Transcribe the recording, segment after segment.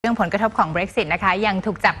เรื่องผลกระทบของ Brexit นะคะยัง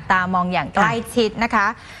ถูกจับตามองอย่างใกล้ชิดนะคะ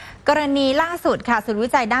กรณีล่าสุดค่ะศูนย์วิ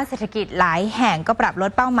จัยด้านเศรษฐกิจหลายแห่งก็ปรับล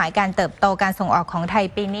ดเป้าหมายการเติบโตการส่งออกของไทย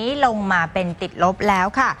ปีนี้ลงมาเป็นติดลบแล้ว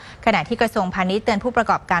ค่ะขณะที่กระทรวงพาณิชย์เตือนผู้ประ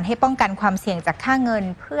กอบการให้ป้องกันความเสี่ยงจากค่าเงิน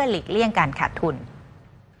เพื่อหลีกเลี่ยงการขาดทุน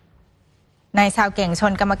นายชาวเก่งช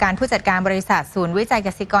นกรรมการผู้จัดการบริษัทศูนย์วิจัยก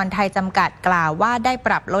สิกรไทยจำกัดกล่าวว่าได้ป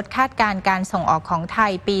รับลดคาดการณ์การส่งออกของไท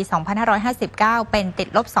ยปี 2559 เป็นติด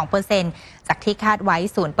ลบ 2% จากที่คาดไว้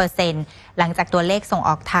 0% หลังจากตัวเลขส่งอ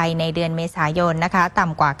อกไทยในเดือนเมษายนนะคะต่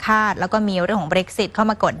ำกว่าคาดแล้วก็มีเรื่องของ Brexit เข้า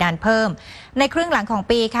มากดดันเพิ่มในครึ่งหลังของ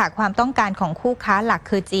ปีค่ะความต้องการของคู่ค้าหลัก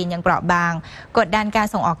คือจีนยังเปราะบางกดดันการ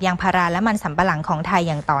ส่งออกยางพาราและมันสำปะหลังของไทย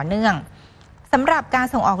อย่างต่อเนื่องสำหรับการ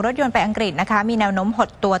ส่งออกรถยนต์ไปอังกฤษนะคะมีแนวโน้มหด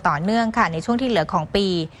ตัวต่อเนื่องค่ะในช่วงที่เหลือของปี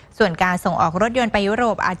ส่วนการส่งออกรถยนต์ไปยุโร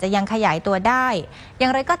ปอาจจะยังขยายตัวได้อย่า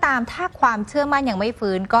งไรก็ตามถ้าความเชื่อมั่นยังไม่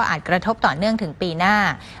ฟื้นก็อาจกระทบต่อเนื่องถึงปีหน้า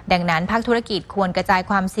ดังนั้นภาคธุรกิจควรกระจาย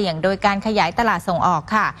ความเสี่ยงโดยการขยายตลาดส่งออก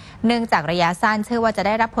ค่ะเนื่องจากระยะสั้นเชื่อว่าจะไ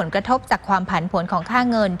ด้รับผลกระทบจากความผันผวนของค่า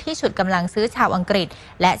เงินที่ฉุดกำลังซื้อชาวอังกฤษ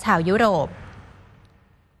และชาวยุโรป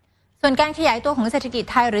ส่วนการขยายตัวของเศรษฐกิจ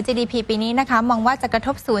ไทยหรือ GDP ปีนี้นะคะมองว่าจะกระท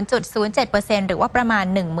บ 0.07% หรือว่าประมาณ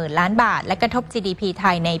 10,000 ล้านบาทและกระทบ GDP ไท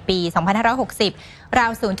ยในปี 2560 รา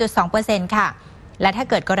ว 0.2% ค่ะและถ้า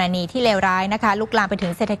เกิดกรณีที่เลวร้ายนะคะลุกลามไปถึ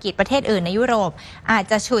งเศรษฐกิจประเทศอื่นในยุโรปอาจ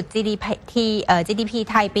จะฉุด GDP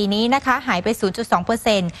ไทยปีนี้นะคะหายไป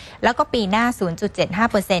 0.2% แล้วก็ปีหน้า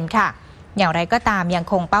 0.75% ค่ะอย่างไรก็ตามยัง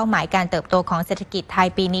คงเป้าหมายการเติบโตของเศรษฐกิจไทย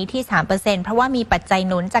ปีนี้ที่ 3% เพราะว่ามีปัจจัย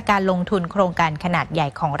หนุนจากการลงทุนโครงการขนาดใหญ่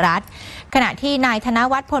ของรัฐขณะที่นายธน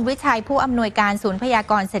วัฒน์ พลวิชัยผู้อำนวยการศูนย์พยา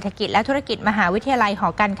กรณ์เศรษฐกิจและธุรกิจมหาวิทยาลัยหอ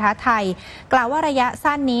การค้าไทยกล่าวว่าระยะ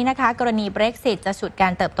สั้นนี้นะคะกรณี Brexit จะฉุดกา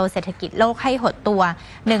รเติบโตเศรษฐกิจโลกให้หดตัว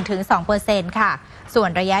 1-2% ค่ะส่วน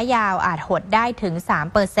ระยะยาวอาจหดได้ถึง 3%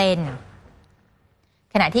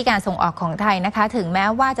ขณะที่การส่งออกของไทยนะคะถึงแม้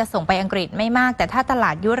ว่าจะส่งไปอังกฤษไม่มากแต่ถ้าตล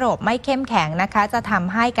าดยุโรปไม่เข้มแข็งนะคะจะท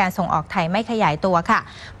ำให้การส่งออกไทยไม่ขยายตัวค่ะ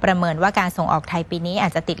ประเมินว่าการส่งออกไทยปีนี้อา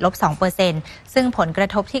จจะติดลบ 2% ซึ่งผลกระ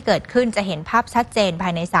ทบที่เกิดขึ้นจะเห็นภาพชัดเจนภา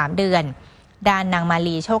ยใน 3 เดือนด้านนางมา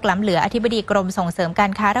ลีโชคล้ำเหลืออธิบดีกรมส่งเสริมกา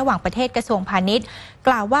รค้าระหว่างประเทศกระทรวงพาณิชย์ก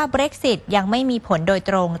ล่าวว่า Brexit ยังไม่มีผลโดย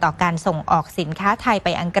ตรงต่อการส่งออกสินค้าไทยไป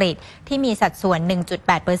อังกฤษที่มีสัดส่วน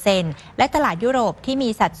 1.8% และตลาดยุโรปที่มี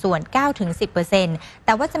สัดส่วน 9-10% แ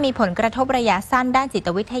ต่ว่าจะมีผลกระทบระยะสั้นด้านจิต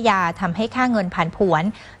วิทยาทำให้ค่าเงินผันผวน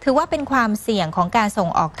ถือว่าเป็นความเสี่ยงของการส่ง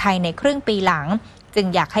ออกไทยในครึ่งปีหลังจึง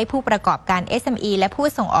อยากให้ผู้ประกอบการ SME และผู้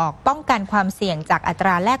ส่งออกป้องกันความเสี่ยงจากอัตร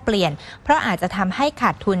าแลกเปลี่ยนเพราะอาจจะทำให้ข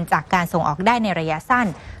าดทุนจากการส่งออกได้ในระยะสั้น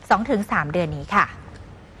 2-3 เดือนนี้ค่ะ